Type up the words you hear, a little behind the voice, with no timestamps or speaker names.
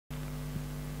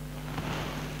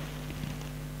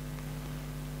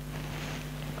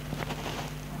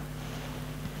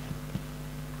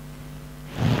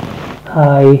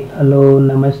Hi, hello,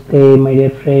 namaste, my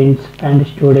dear friends and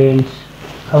students.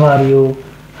 How are you?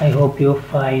 I hope you're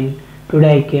fine.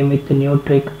 Today I came with a new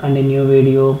trick and a new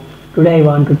video. Today I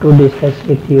wanted to discuss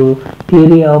with you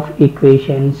theory of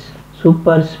equations,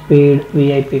 super speed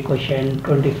VIP question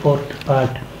 24th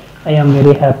part. I am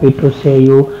very happy to say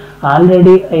you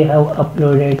already I have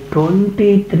uploaded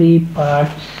 23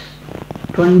 parts,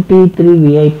 23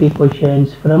 VIP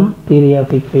questions from theory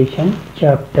of equation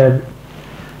chapter.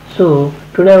 So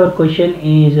today our question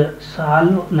is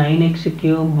solve 9x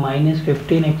cube minus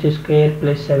 15x square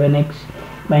plus 7x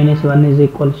minus 1 is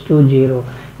equals to 0.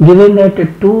 Given that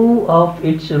two of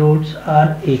its roots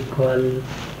are equal.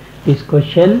 This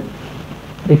question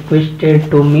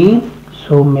requested to me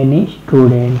so many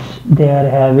students. They are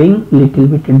having little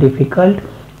bit difficult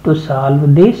to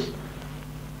solve this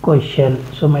question.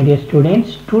 So my dear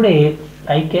students, today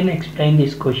I can explain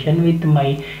this question with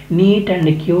my neat and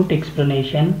cute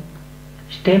explanation,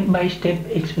 step by step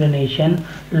explanation,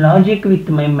 logic with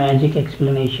my magic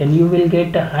explanation. You will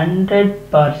get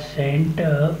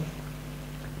 100%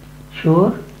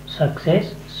 sure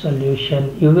success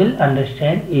solution. You will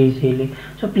understand easily.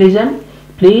 So please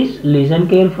listen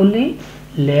carefully,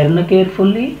 learn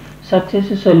carefully.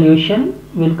 Success solution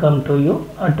will come to you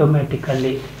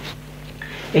automatically.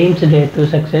 AIIMS day to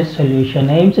success solution.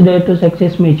 AIIMS day to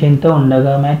success మీ చింత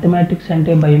ఉండగా, mathematics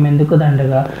అంటే భయం ఎందుకు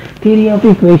దండగా, theory of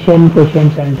equation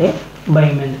questions అంటే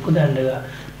భయం ఎందుకు దండగా.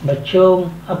 बच्चों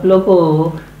आप लोग को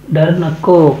डर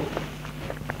नको.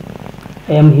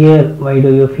 I am here, why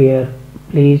do you fear?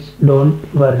 Please don't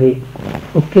worry.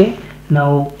 Okay,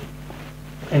 now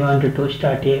I wanted to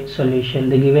start a solution.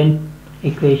 The given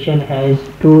equation has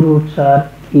two roots are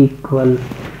equal.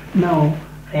 Now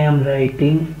I am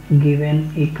writing given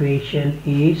equation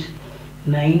is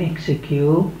 9x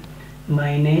cube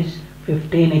minus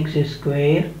 15x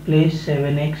square plus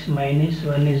 7x minus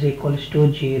 1 is equals to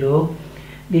 0.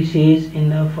 This is in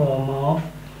the form of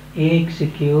ax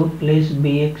cube plus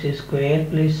bx square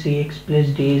plus cx plus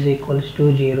d is equals to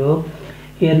 0.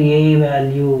 Here a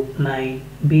value 9,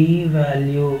 b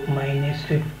value minus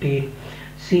 15,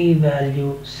 c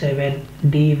value 7,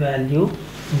 d value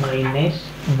minus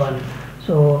 1.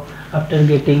 So after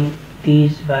getting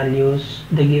these values,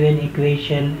 the given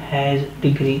equation has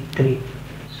degree 3.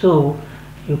 So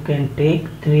you can take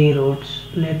 3 roots.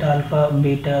 Let alpha,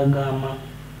 beta, gamma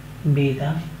be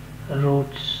the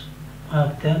roots of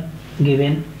the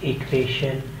given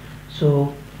equation. So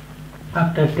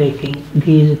after taking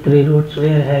these 3 roots, we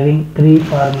are having 3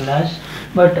 formulas,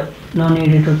 but no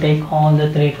need to take all the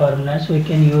 3 formulas. We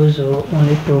can use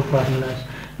only 2 formulas.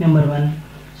 Number 1,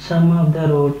 sum of the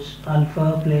roots alpha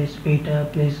plus beta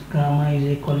plus gamma is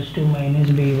equals to minus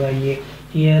b by a.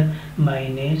 Here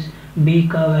minus b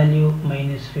ka value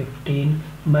minus 15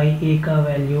 by a ka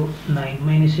value 9,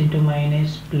 minus into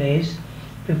minus plus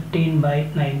 15 by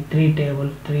 9, 3 table,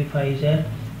 3 5s are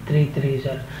 3 3s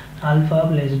are, alpha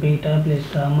plus beta plus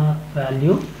gamma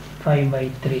value 5 by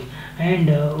 3. And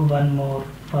one more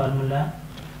formula,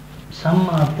 sum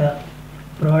of the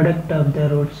product of the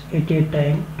roots at a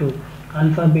time 2,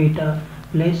 alpha beta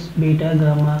plus beta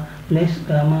gamma plus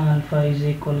gamma alpha is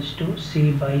equals to c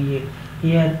by a.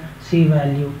 Here c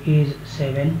value is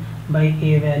 7 by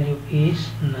a value is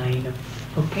 9.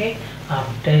 Okay,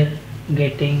 after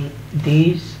getting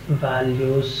these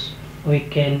values, we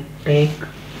can take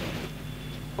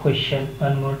question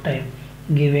one more time.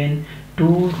 Given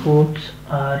two roots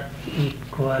are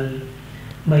equal,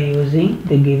 by using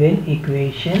the given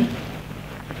equation,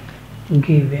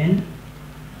 given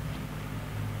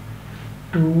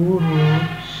two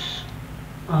roots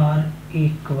are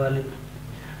equal.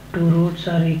 Two roots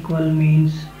are equal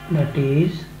means that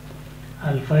is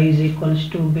alpha is equals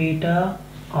to beta,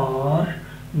 or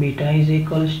beta is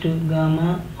equals to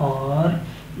gamma, or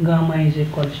gamma is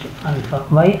equals to alpha.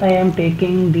 Why I am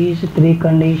taking these 3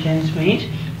 conditions means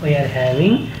we are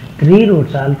having 3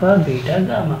 roots alpha, beta,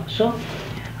 gamma. So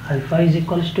alpha is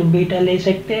equals to beta ले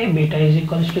सकते हैं, beta is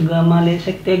equals to gamma ले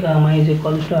सकते हैं, gamma is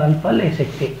equals to alpha ले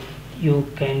सकते हैं. You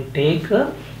can take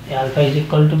alpha is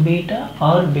equal to beta,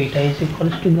 or beta is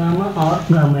equals to gamma, or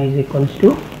gamma is equals to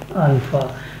alpha.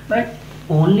 But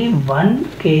only one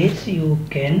case you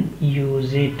can use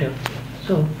it.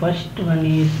 So first one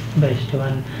is best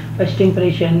one. First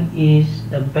impression is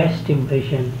the best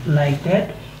impression. Like that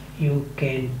you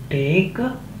can take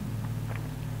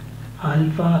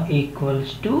alpha equals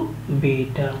to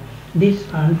beta. This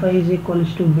alpha is equals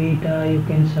to beta you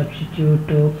can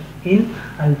substitute in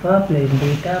alpha plus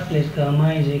beta plus gamma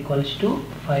is equals to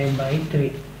 5 by 3.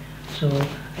 So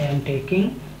I am taking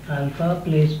alpha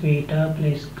plus beta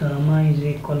plus gamma is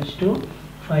equals to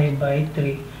 5 by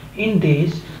 3. In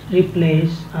this,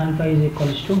 replace alpha is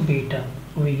equals to beta.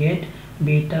 We get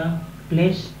beta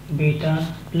plus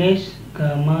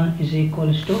gamma is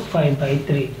equals to 5 by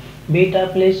 3. Beta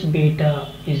plus beta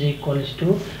is equals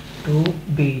to 2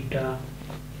 beta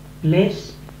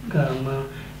plus gamma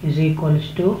is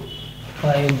equals to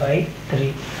 5 by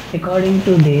 3. According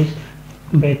to this,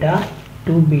 beta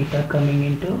 2 beta coming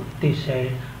into this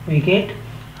side, we get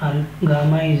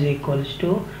gamma is equals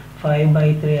to 5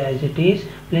 by 3 as it is,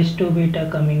 plus 2 beta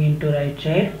coming into right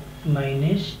side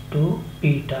minus 2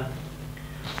 beta.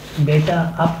 बेटा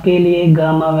अब के लिए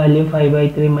gamma value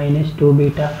 5/3 minus 2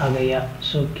 beta आ गया.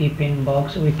 So keep in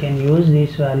box, we can use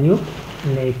this value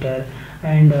later.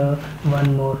 And one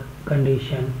more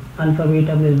condition, alpha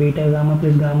beta plus beta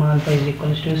gamma alpha is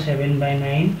equals to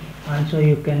 7/9. Also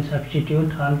you can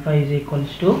substitute alpha is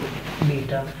equals to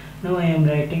beta. Now I am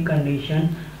writing condition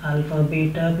alpha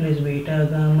beta plus beta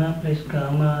gamma plus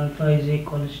gamma alpha is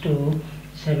equals to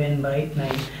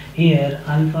 7/9. Here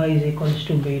alpha is equals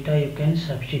to beta, you can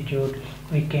substitute.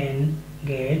 We can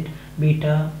get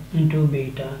beta into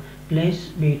beta plus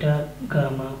beta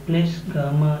gamma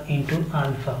into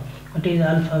alpha. What is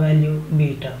alpha value?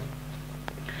 Beta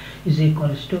is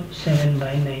equals to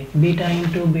 7/9. Beta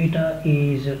into beta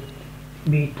is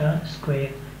beta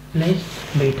square plus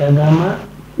beta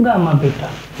gamma beta.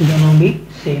 Gonna be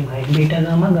same height. Beta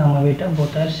gamma beta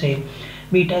both are same.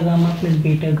 Beta gamma plus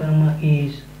beta gamma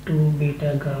is 2 beta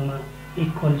gamma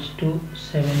equals to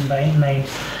 7/9.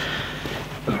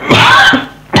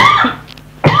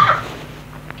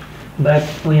 But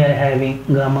we are having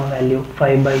gamma value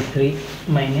 5/3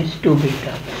 minus 2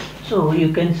 beta. So you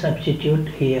can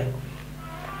substitute here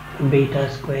beta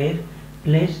square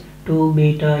plus 2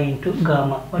 beta into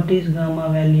gamma. What is gamma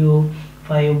value?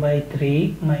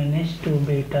 5/3 minus 2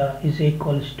 beta is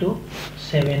equals to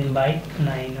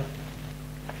 7/9.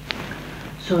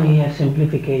 So here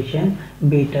simplification,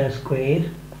 beta square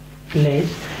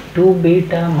plus 2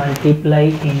 beta multiply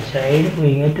inside, we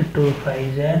get 2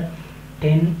 5s are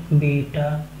 10 beta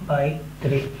by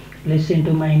 3 plus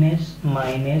into minus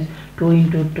 2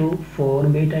 into 2 4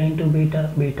 beta into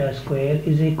beta square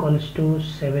is equals to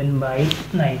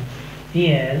 7/9.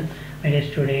 Here my dear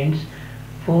students,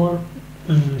 for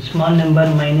small number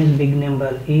minus big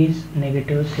number is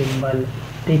negative symbol.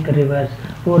 Take reverse.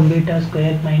 4 beta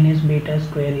square minus beta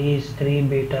square is 3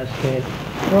 beta square.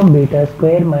 So beta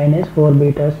square minus 4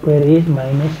 beta square is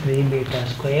minus 3 beta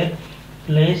square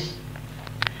plus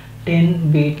 10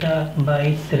 beta by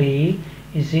 3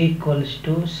 is equals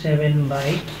to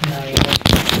 7/9.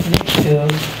 Next,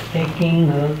 taking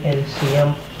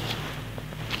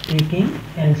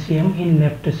LCM in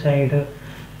left side.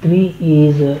 3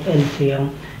 is LCM.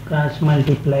 Cross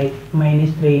multiply,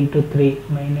 minus 3 into 3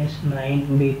 minus 9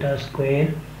 beta square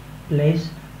plus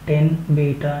 10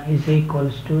 beta is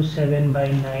equals to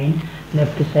 7/9.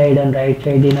 Left side and right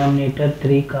side denominator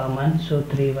 3 common, so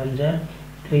 3 1s are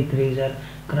 3 3s are.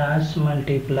 Cross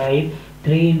multiply,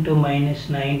 3 into minus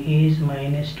 9 is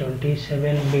minus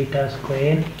 27 beta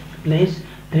square plus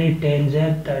 3 10s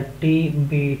are 30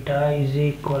 beta is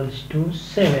equals to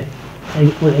 7.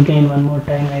 Again one more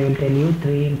time I will tell you,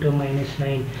 3 into minus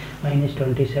 9 minus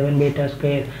 27 beta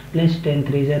square plus 10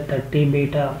 3s are 30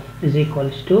 beta is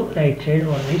equals to right side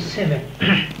only 7.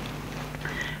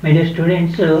 My dear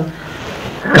students,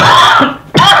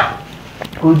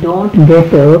 we don't get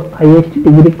a highest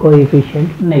degree coefficient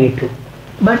negative,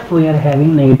 but we are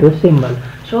having negative symbol,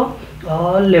 so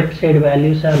all left side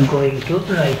values are going to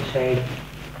right side.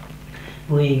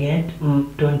 We get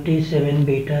 27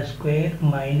 beta square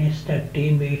minus 30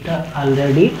 beta,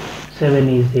 already 7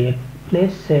 is there,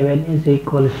 plus 7 is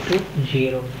equals to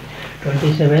 0.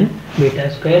 27 beta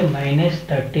square minus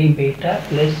 30 beta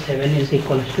plus 7 is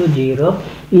equals to 0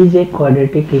 is a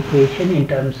quadratic equation in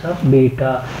terms of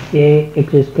beta. A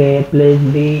x square plus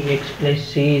b x plus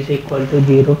c is equal to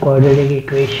 0 quadratic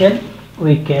equation.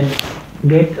 We can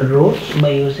get rows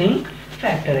by using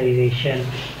factorization.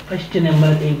 First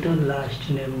number into last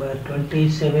number,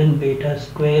 27 beta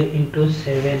square into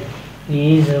 7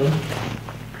 is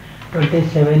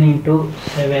 27 into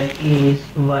 7 is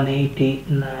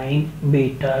 189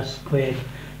 beta square.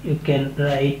 You can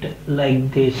write like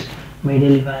this,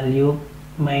 middle value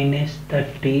minus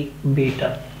 30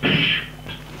 beta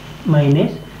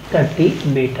minus 30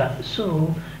 beta.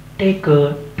 So take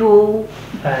two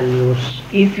values.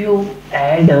 If you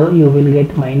add, you will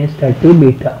get minus 30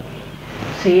 beta.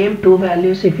 Same two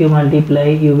values if you multiply,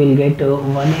 you will get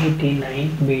 189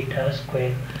 beta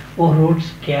square. वो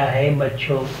roots क्या है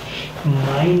बच्चों?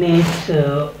 Minus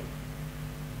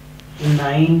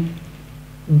 9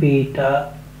 beta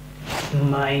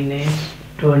minus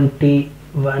 20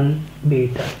 1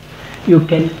 beta. You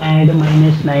can add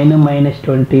minus 9 minus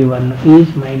 21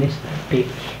 is minus 30.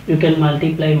 You can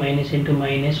multiply minus into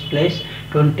minus plus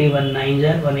 21 9s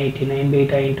are 189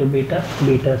 beta into beta,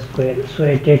 beta square. So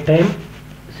at a time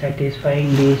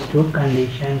satisfying these two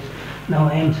conditions. Now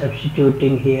I am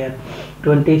substituting here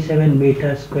 27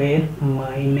 beta square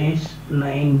minus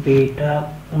 9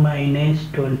 beta minus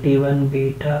 21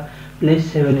 beta plus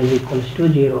 7 is equals to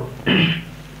 0.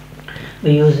 By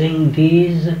using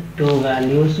these two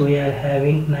values, we are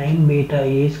having 9 beta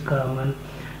is common.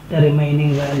 The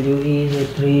remaining value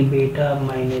is 3 beta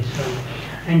minus 1.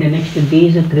 And next,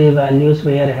 these three values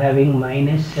we are having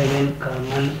minus 7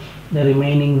 common. The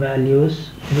remaining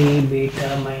values 3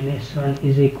 beta minus 1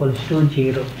 is equals to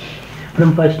 0.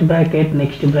 From first bracket,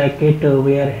 next bracket,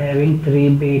 we are having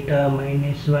 3 beta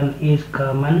minus 1 is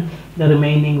common. The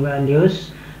remaining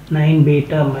values 9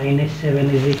 beta minus 7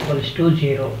 is equals to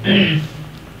 0.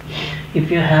 If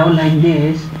you have like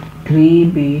this, 3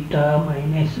 beta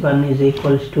minus 1 is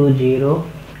equals to 0,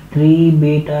 3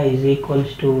 beta is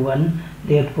equals to 1,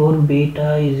 therefore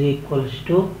beta is equals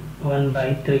to 1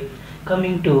 by 3.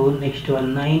 Coming to next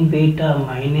one, 9 beta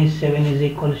minus 7 is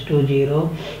equals to 0,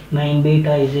 9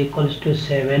 beta is equals to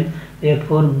 7,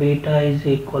 therefore beta is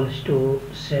equals to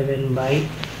 7 by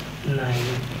 9.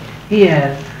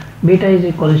 Here beta is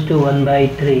equals to 1 by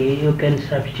 3. You can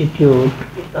substitute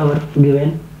our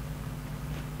given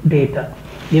data.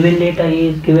 Given data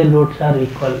is given roots are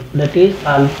equal, that is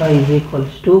alpha is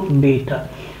equals to beta.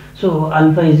 So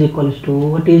alpha is equals to,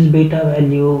 what is beta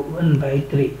value? 1 by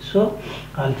 3. So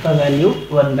alpha value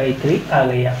 1 by 3 aa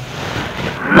gaya.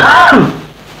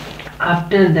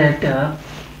 After that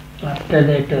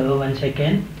one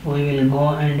second, we will go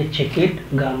and check it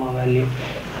gamma value.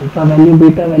 Alpha value,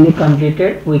 beta value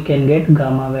completed, we can get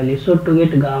gamma value. So to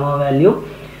get gamma value,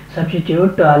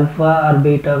 substitute alpha or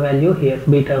beta value here.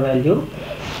 Beta value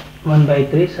 1 by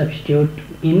 3, substitute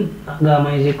in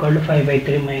gamma is equal to 5 by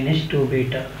 3 minus 2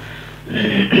 beta.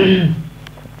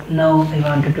 Now I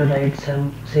wanted to write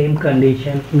some same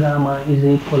condition. Gamma is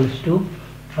equals to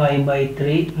 5 by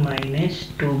 3 minus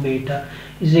 2 beta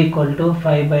is equal to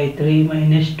 5 by 3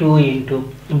 minus 2 into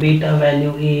beta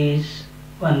value is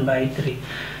 1 by 3.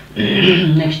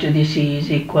 Next this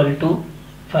is equal to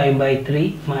 5 by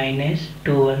 3 minus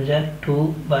 2 ones are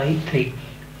 2 by 3.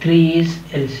 3 is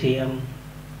LCM.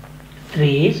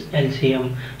 3 is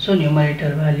LCM. So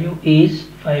numerator value is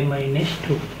 5 minus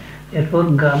 2. Therefore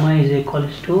gamma is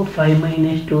equals to 5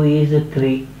 minus 2 is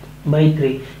 3 by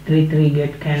 3. 3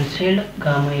 get cancelled.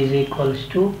 Gamma is equals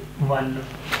to 1.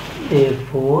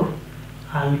 Therefore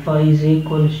alpha is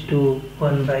equals to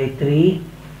 1 by 3.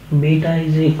 Beta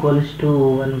is equals to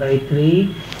 1 by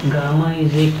 3. Gamma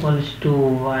is equals to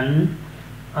 1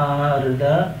 are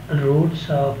the roots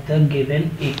of the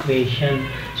given equation.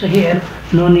 So here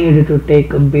no need to take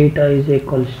beta is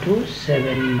equals to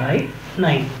 7 by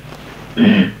 9.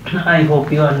 I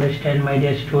hope you understand, my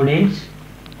dear students.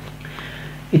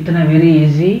 Itna very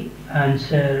easy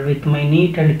answer with my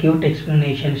neat and cute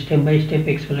explanation, step by step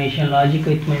explanation, logic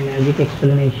with my magic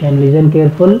explanation. Listen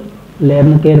careful,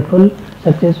 learn careful,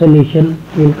 success solution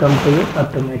will come to you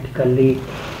automatically.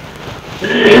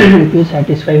 If you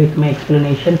satisfied with my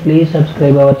explanation, please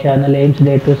subscribe our channel Aims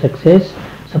Day to Success.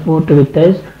 Support with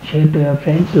us, share to your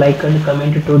friends, like and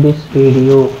comment to this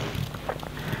video.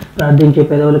 ప్రార్థించే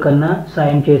పెదవుల కన్నా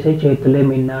సాయం చేసే చేతులే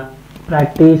మిన్న.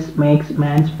 Practice makes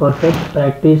man's perfect.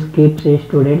 Practice keeps a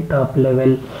student top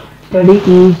level. Study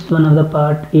is one of the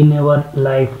part in our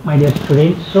life, my dear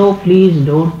students. So please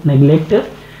don't neglect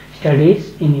studies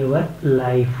in your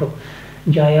life.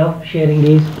 Joy of sharing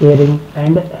is caring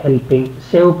and helping.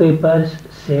 Save papers,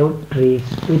 save trees.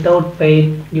 Without pain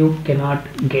you cannot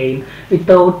gain.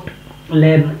 Without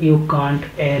learn you can't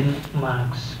earn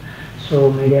marks. So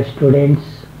my dear students,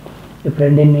 a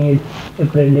friend in need, a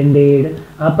friend indeed.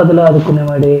 ఆపదలో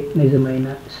ఆదుకునేవాడే నిజమైన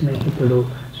స్నేహితుడు.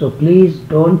 So please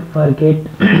don't forget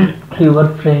your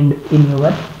friend in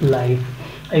your life.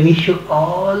 I wish you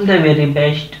all the very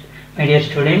best, my dear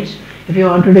students. If you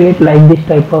want to get like this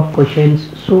type of questions,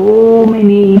 so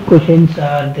many questions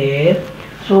are there,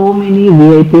 so many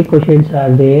VIP questions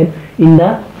are there in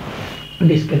the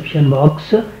description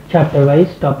box, chapter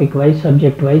wise, topic wise,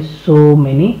 subject wise. So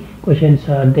many questions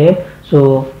are there, so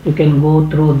you can go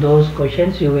through those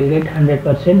questions. You will get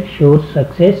 100% sure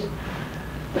success.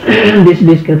 This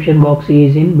description box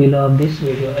is in below of this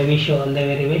video. I wish you all the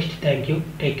very best. Thank you.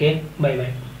 Take care. Bye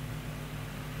bye.